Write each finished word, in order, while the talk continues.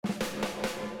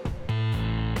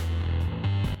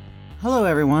Hello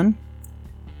everyone.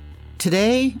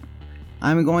 Today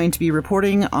I'm going to be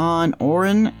reporting on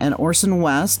Orrin and Orson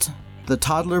West, the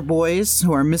toddler boys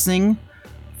who are missing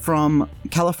from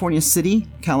California City,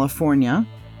 California.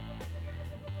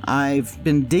 I've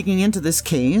been digging into this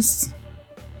case,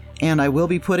 and I will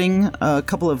be putting a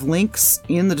couple of links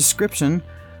in the description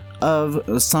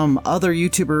of some other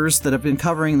YouTubers that have been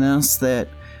covering this that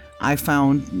I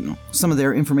found some of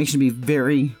their information to be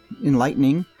very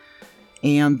enlightening.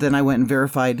 And then I went and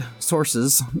verified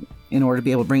sources in order to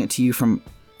be able to bring it to you from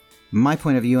my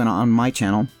point of view and on my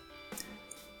channel.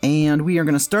 And we are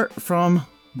going to start from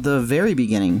the very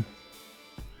beginning.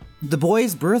 The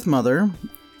boy's birth mother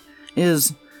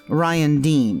is Ryan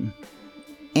Dean,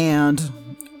 and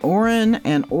Orrin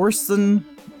and Orson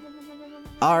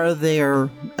are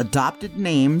their adopted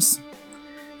names.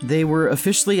 They were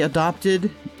officially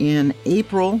adopted in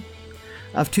April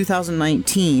of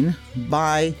 2019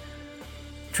 by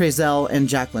Trezell and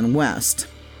Jacqueline West.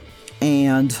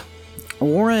 And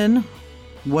Orrin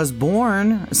was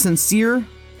born Cinsere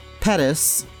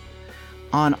Pettis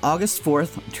on August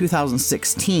 4th,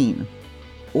 2016.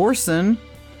 Orson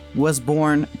was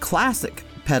born Classic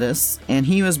Pettis, and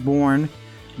he was born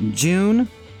June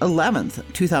 11th,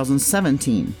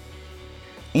 2017.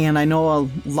 And I know a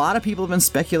lot of people have been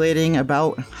speculating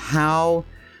about how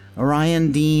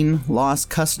Ryan Dean lost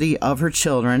custody of her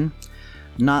children.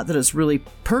 Not that it's really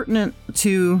pertinent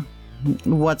to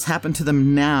what's happened to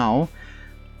them now,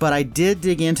 but I did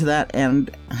dig into that and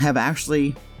have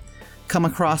actually come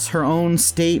across her own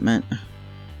statement,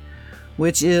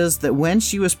 which is that when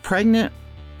she was pregnant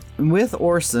with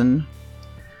Orson,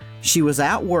 she was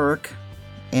at work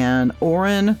and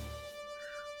Orrin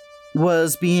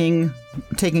was being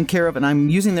taken care of, and I'm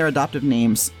using their adoptive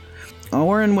names.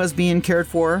 Orrin was being cared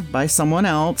for by someone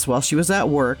else while she was at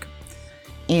work.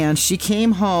 And she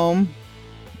came home,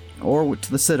 or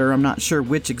to the sitter, I'm not sure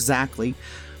which exactly,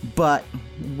 but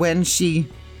when she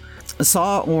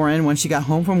saw Orrin, when she got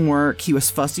home from work, he was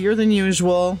fussier than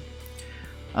usual.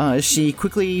 She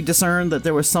quickly discerned that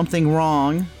there was something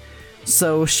wrong,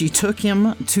 so she took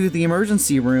him to the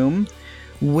emergency room,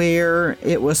 where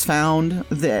it was found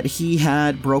that he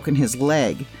had broken his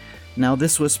leg. Now,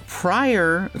 this was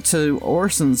prior to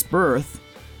Orson's birth,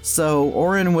 so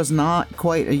Orrin was not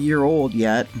quite a year old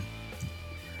yet.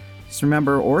 Just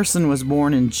remember, Orson was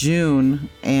born in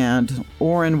June, and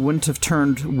Orrin wouldn't have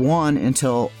turned 1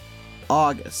 until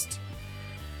August.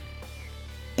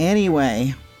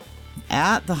 Anyway,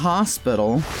 at the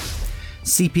hospital,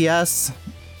 CPS,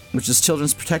 which is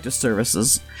Children's Protective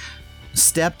Services,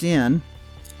 stepped in,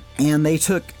 and they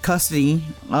took custody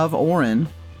of Orrin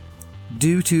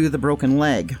due to the broken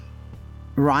leg.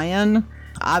 Ryan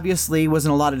obviously was in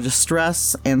a lot of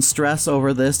distress and stress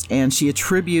over this, and she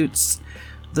attributes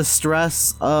the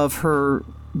stress of her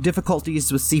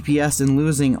difficulties with CPS and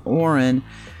losing Orrin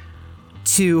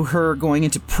to her going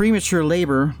into premature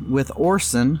labor with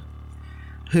Orson,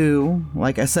 who,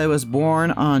 like I said, was born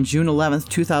on June 11th,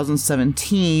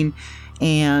 2017,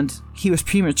 and he was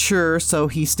premature, so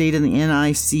he stayed in the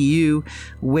NICU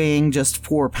weighing just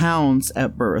 4 pounds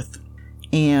at birth.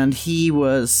 And he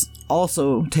was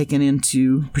also taken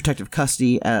into protective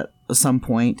custody at some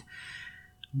point.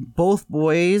 Both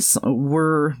boys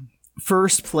were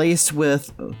first placed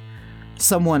with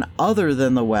someone other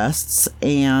than the Wests,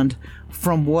 and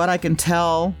from what I can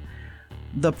tell,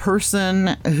 the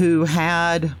person who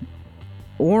had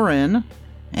Orrin,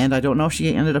 and I don't know if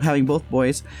she ended up having both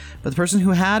boys, but the person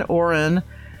who had Orrin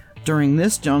during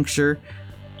this juncture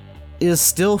is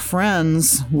still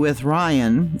friends with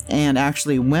Ryan, and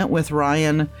actually went with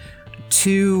Ryan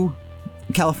to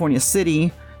California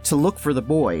City to look for the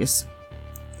boys.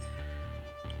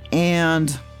 And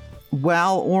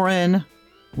while Orrin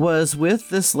was with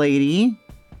this lady,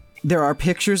 there are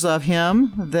pictures of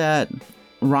him that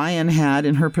Ryan had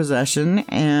in her possession,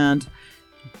 and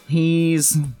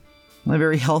he's a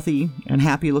very healthy and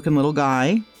happy looking little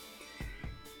guy.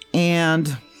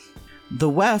 And the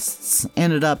Wests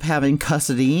ended up having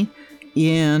custody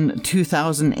in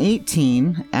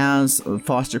 2018 as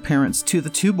foster parents to the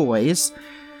two boys,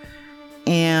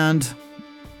 and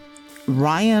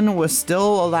Ryan was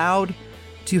still allowed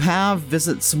to have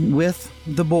visits with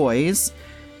the boys,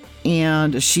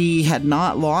 and she had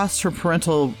not lost her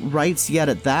parental rights yet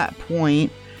at that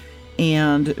point,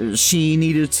 and she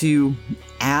needed to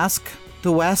ask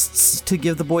the Wests to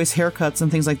give the boys haircuts and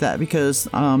things like that, because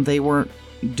they weren't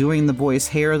doing the boys'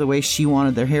 hair the way she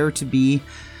wanted their hair to be,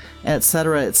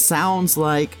 etc. It sounds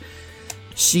like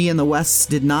she and the Wests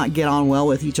did not get on well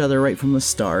with each other right from the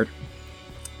start.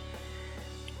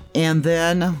 And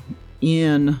then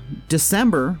in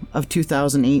December of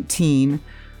 2018,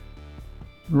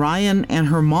 Ryan and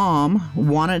her mom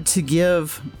wanted to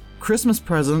give Christmas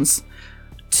presents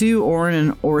to Orrin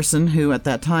and Orson, who at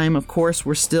that time, of course,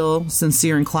 were still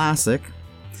Cinsere and Classic.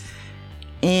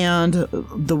 And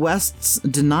the Wests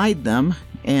denied them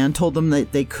and told them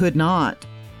that they could not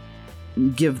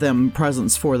give them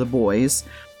presents for the boys.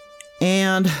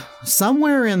 And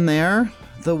somewhere in there,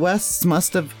 the Wests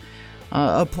must have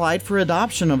applied for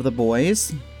adoption of the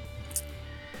boys.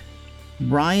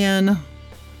 Ryan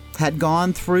had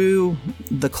gone through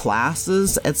the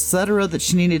classes, etc., that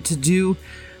she needed to do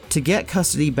to get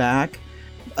custody back.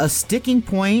 A sticking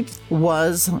point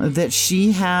was that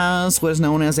she has what is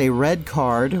known as a red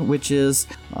card, which is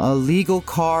a legal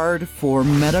card for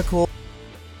medical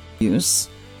use.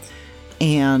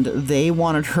 And they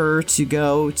wanted her to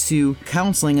go to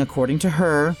counseling, according to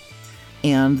her.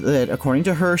 And that, according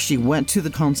to her, she went to the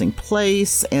counseling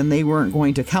place and they weren't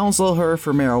going to counsel her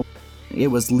for marijuana. It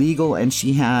was legal and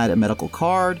she had a medical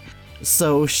card.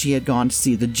 So she had gone to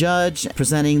see the judge,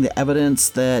 presenting the evidence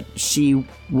that she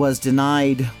was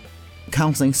denied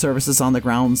counseling services on the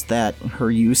grounds that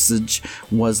her usage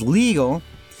was legal.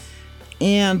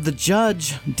 And the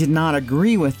judge did not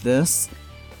agree with this.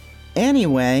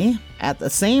 Anyway, at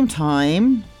the same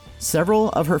time, several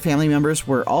of her family members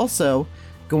were also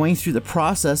going through the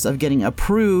process of getting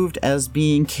approved as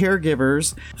being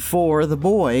caregivers for the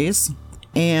boys.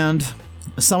 And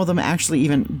some of them actually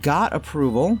even got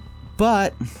approval.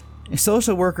 But a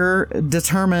social worker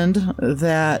determined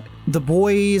that the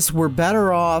boys were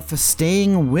better off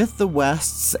staying with the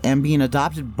Wests and being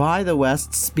adopted by the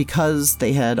Wests because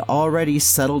they had already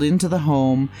settled into the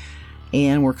home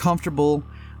and were comfortable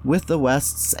with the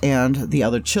Wests and the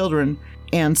other children.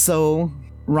 And so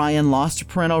Ryan lost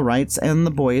parental rights and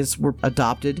the boys were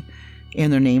adopted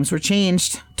and their names were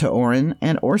changed to Orrin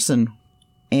and Orson.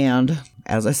 And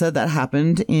as I said, that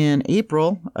happened in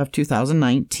April of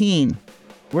 2019.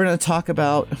 We're going to talk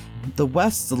about the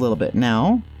Wests a little bit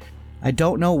now. I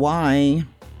don't know why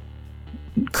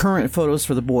current photos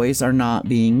for the boys are not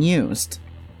being used.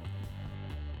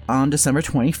 On December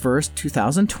 21st,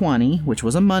 2020, which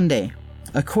was a Monday,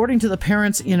 according to the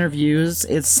parents' interviews,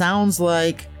 it sounds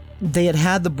like they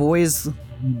had the boys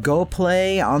go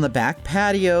play on the back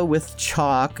patio with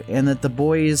chalk and that the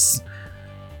boys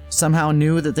somehow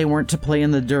knew that they weren't to play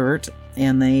in the dirt,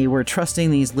 and they were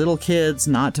trusting these little kids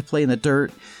not to play in the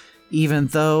dirt, even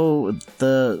though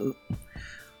the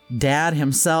dad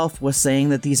himself was saying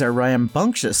that these are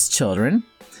rambunctious children.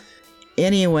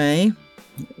 Anyway,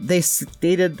 they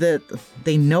stated that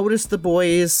they noticed the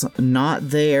boys not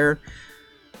there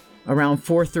around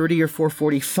 4:30 or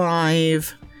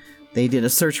 4:45. They did a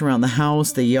search around the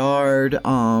house, the yard,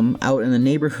 out in the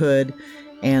neighborhood,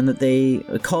 and that they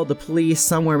called the police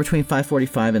somewhere between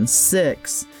 5:45 and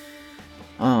 6.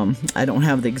 I don't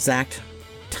have the exact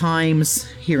times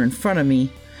here in front of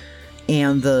me,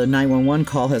 and the 911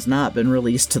 call has not been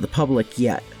released to the public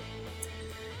yet.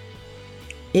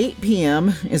 8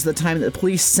 p.m. is the time that the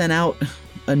police sent out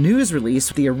a news release.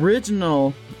 The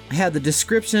original had the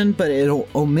description, but it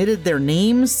omitted their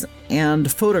names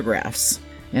and photographs,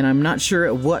 and I'm not sure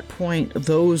at what point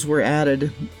those were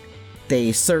added.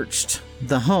 They searched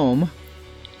the home,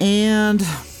 and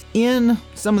in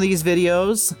some of these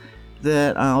videos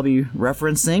that I'll be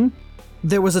referencing,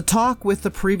 there was a talk with the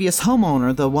previous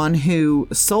homeowner, the one who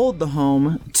sold the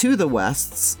home to the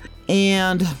Wests,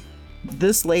 and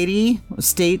this lady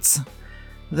states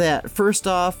that first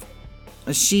off,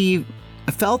 she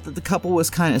felt that the couple was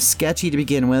kind of sketchy to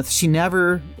begin with. She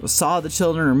never saw the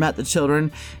children or met the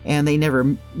children, and they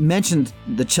never mentioned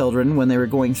the children when they were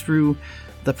going through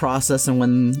the process and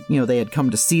when, they had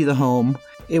come to see the home.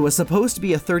 It was supposed to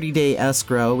be a 30-day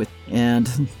escrow,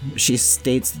 and she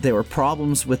states that there were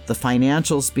problems with the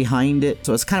financials behind it,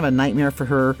 so it's kind of a nightmare for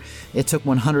her. It took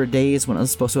 100 days when it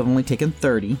was supposed to have only taken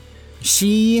 30.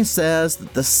 She says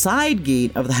that the side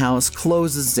gate of the house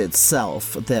closes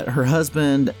itself, that her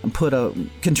husband put a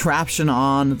contraption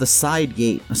on the side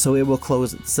gate so it will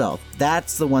close itself.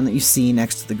 That's the one that you see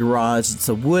next to the garage. It's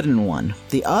a wooden one.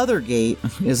 The other gate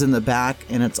is in the back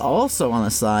and it's also on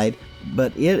the side,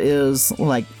 but it is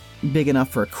like big enough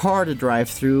for a car to drive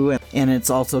through, and it's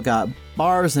also got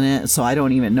bars in it, so I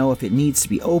don't even know if it needs to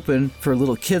be open for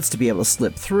little kids to be able to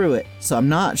slip through it. So I'm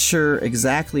not sure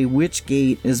exactly which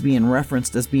gate is being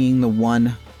referenced as being the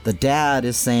one the dad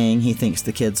is saying he thinks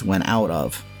the kids went out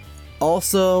of.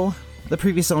 Also, the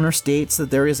previous owner states that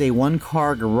there is a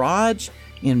one-car garage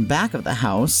in back of the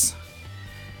house,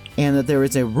 and that there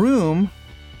is a room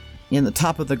in the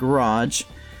top of the garage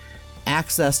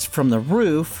accessed from the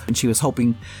roof, and she was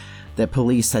hoping that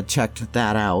police had checked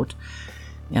that out,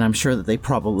 and I'm sure that they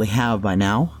probably have by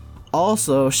now.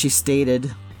 Also, she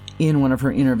stated in one of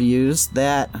her interviews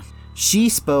that she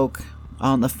spoke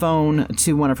on the phone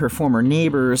to one of her former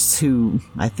neighbors who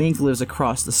I think lives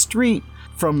across the street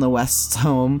from the West's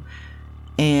home,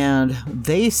 and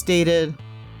they stated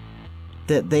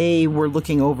that they were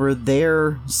looking over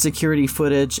their security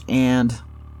footage and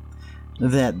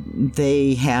that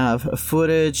they have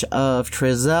footage of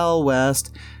Trezell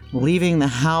West leaving the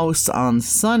house on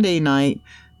Sunday night,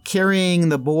 carrying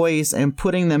the boys and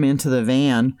putting them into the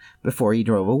van before he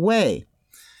drove away.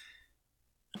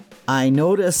 I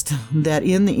noticed that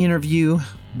in the interview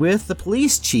with the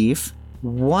police chief,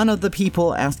 one of the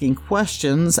people asking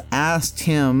questions asked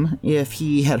him if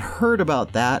he had heard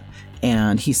about that,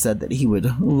 and he said that he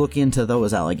would look into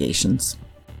those allegations.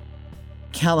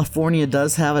 California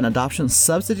does have an adoption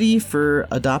subsidy for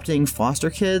adopting foster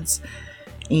kids,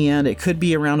 and it could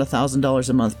be around $1,000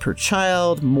 a month per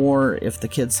child, more if the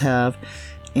kids have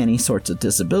any sorts of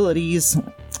disabilities,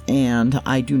 and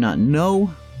I do not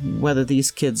know whether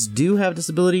these kids do have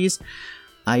disabilities.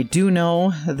 I do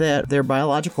know that their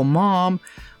biological mom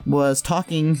was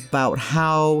talking about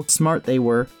how smart they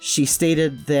were. She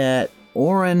stated that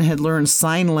Orrin had learned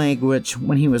sign language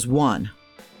when he was 1.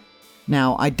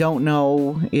 Now, I don't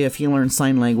know if he learned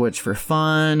sign language for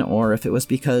fun, or if it was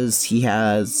because he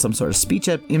has some sort of speech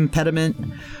impediment,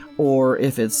 or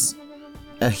if it's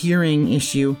a hearing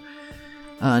issue.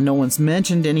 No one's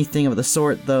mentioned anything of the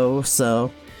sort, though,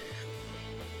 so...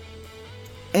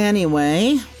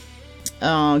 Anyway,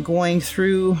 going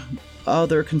through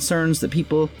other concerns that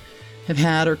people have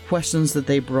had or questions that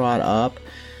they brought up.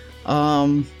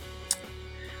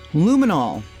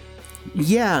 Luminol.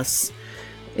 Yes,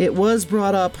 it was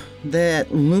brought up that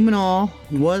luminol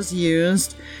was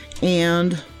used,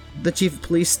 and the chief of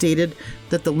police stated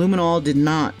that the luminol did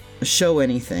not show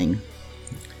anything.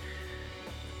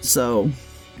 So,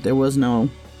 there was no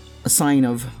sign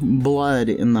of blood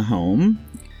in the home.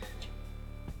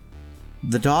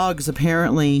 The dogs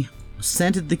apparently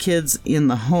scented the kids in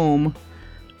the home,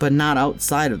 but not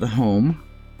outside of the home.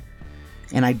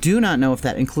 And I do not know if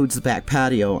that includes the back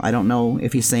patio. I don't know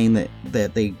if he's saying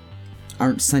that they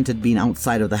aren't scented being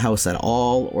outside of the house at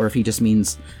all, or if he just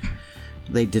means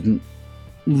they didn't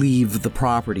leave the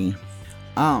property.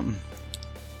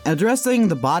 Addressing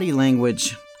the body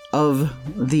language of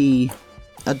the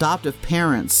adoptive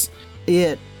parents,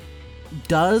 it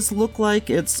does look like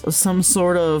it's some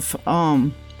sort of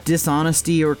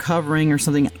dishonesty or covering or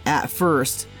something at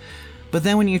first, but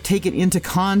then when you take it into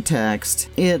context,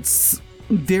 it's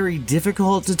very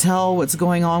difficult to tell what's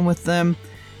going on with them,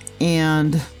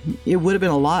 and it would have been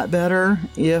a lot better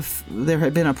if there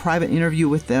had been a private interview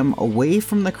with them away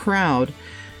from the crowd,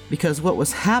 because what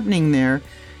was happening there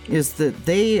is that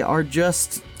they are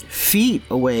just feet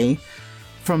away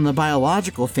from the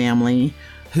biological family,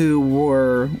 who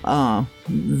were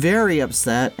very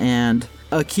upset and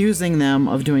accusing them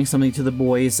of doing something to the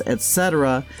boys,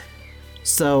 etc.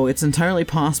 So it's entirely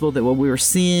possible that what we were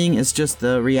seeing is just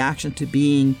the reaction to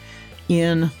being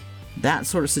in that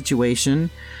sort of situation.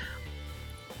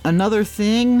 Another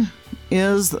thing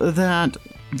is that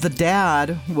the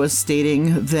dad was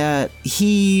stating that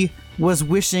he was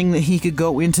wishing that he could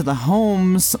go into the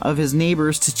homes of his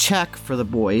neighbors to check for the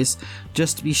boys,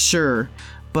 just to be sure.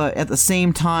 But at the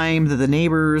same time that the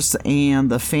neighbors and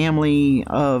the family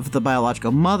of the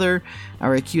biological mother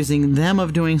are accusing them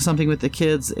of doing something with the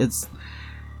kids, it's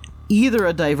either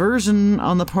a diversion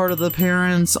on the part of the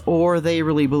parents, or they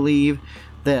really believe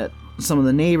that some of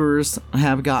the neighbors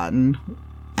have gotten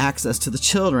access to the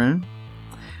children.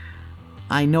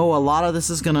 I know a lot of this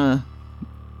is going to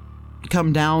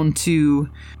come down to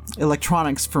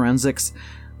electronics forensics,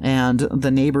 and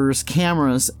the neighbors'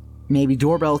 cameras, maybe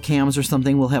doorbell cams or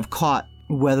something, will have caught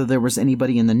whether there was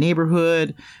anybody in the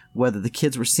neighborhood, whether the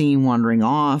kids were seen wandering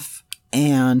off,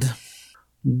 and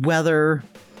whether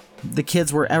the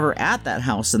kids were ever at that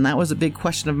house. And that was a big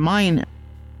question of mine.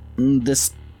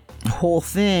 This whole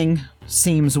thing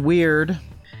seems weird.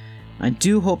 I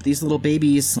do hope these little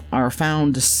babies are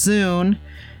found soon,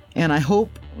 and I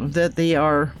hope that they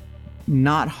are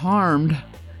not harmed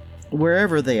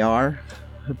wherever they are,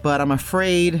 but I'm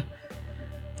afraid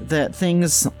that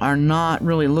things are not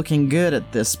really looking good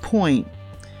at this point.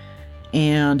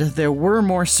 And there were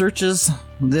more searches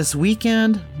this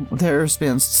weekend. There's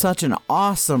been such an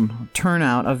awesome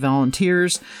turnout of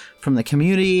volunteers from the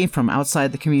community, from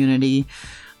outside the community,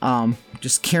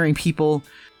 just carrying people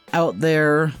out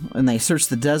there, and they searched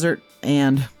the desert,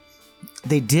 and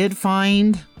they did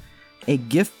find a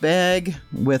gift bag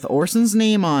with Orson's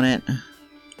name on it,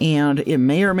 and it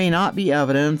may or may not be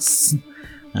evidence.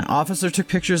 An officer took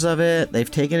pictures of it. They've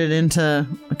taken it into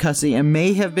custody. It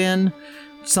may have been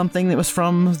something that was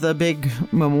from the big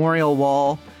memorial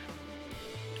wall.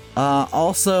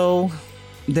 Also,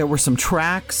 there were some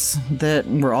tracks that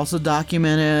were also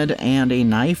documented, and a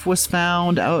knife was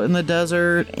found out in the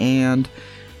desert, and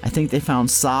I think they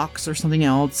found socks or something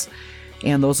else,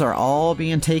 and those are all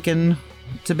being taken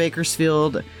to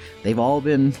Bakersfield. They've all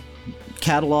been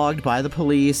cataloged by the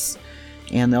police,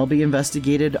 and they'll be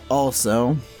investigated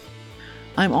also.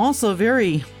 I'm also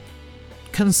very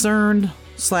concerned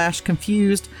 /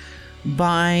 confused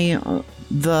by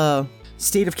the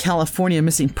State of California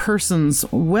Missing Persons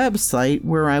website,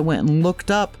 where I went and looked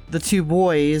up the two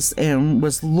boys and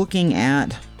was looking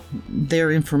at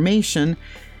their information,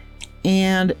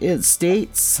 and it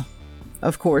states,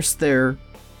 of course, their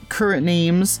current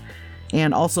names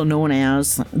and also known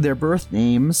as their birth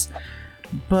names,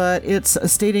 but it's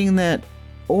stating that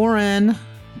Orrin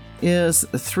is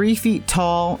 3 feet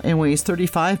tall and weighs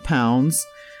 35 pounds,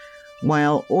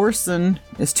 while Orson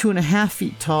is 2.5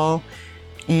 feet tall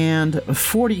and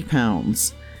 40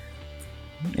 pounds.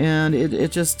 And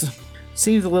it just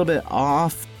seems a little bit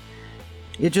off.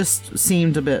 It just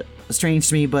seemed a bit strange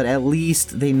to me, but at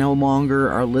least they no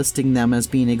longer are listing them as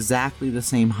being exactly the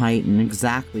same height and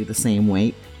exactly the same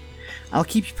weight. I'll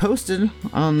keep you posted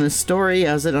on this story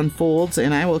as it unfolds,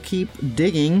 and I will keep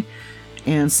digging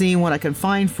and seeing what I can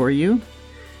find for you.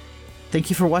 Thank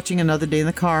you for watching Another Day in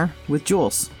the Car with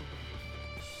JuleZ.